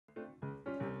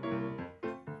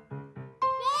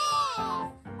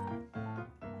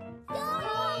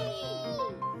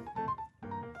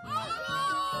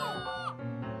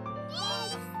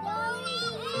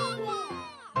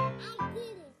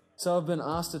So I've been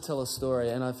asked to tell a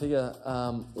story, and I figure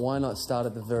why not start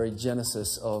at the very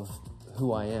genesis of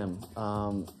who I am.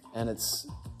 And it's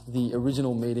the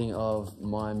original meeting of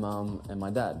my mum and my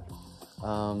dad.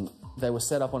 They were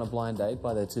set up on a blind date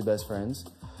by their two best friends,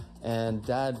 and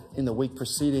Dad, in the week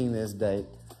preceding this date,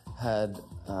 had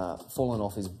fallen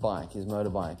off his bike, his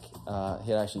motorbike.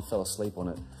 He had actually fell asleep on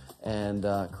it and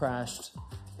crashed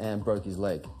and broke his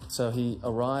leg. So he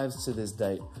arrives to this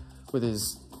date with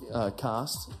his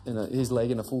cast, his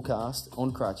leg in a full cast,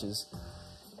 on crutches,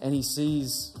 and he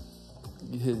sees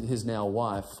his now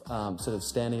wife sort of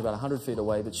standing about 100 feet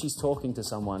away, but she's talking to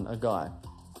someone, a guy.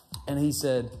 And he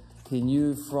said he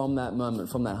knew from that moment,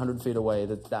 from that 100 feet away,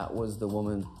 that that was the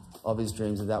woman of his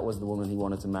dreams, that that was the woman he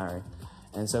wanted to marry.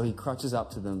 And so he crutches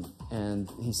up to them, and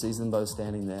he sees them both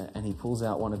standing there, and he pulls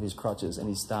out one of his crutches, and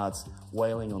he starts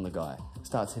wailing on the guy,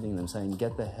 starts hitting them, saying,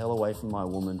 "Get the hell away from my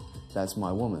woman, that's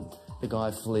my woman." The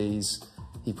guy flees,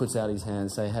 he puts out his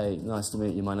hand, say, "Hey, nice to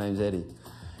meet you, my name's Eddie."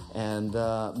 And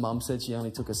Mum said she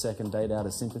only took a second date out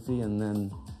of sympathy, and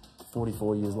then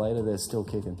 44 years later, they're still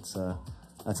kicking, so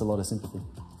that's a lot of sympathy.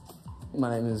 My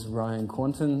name is Ryan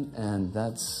Kwanten, and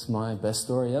that's my best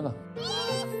story ever.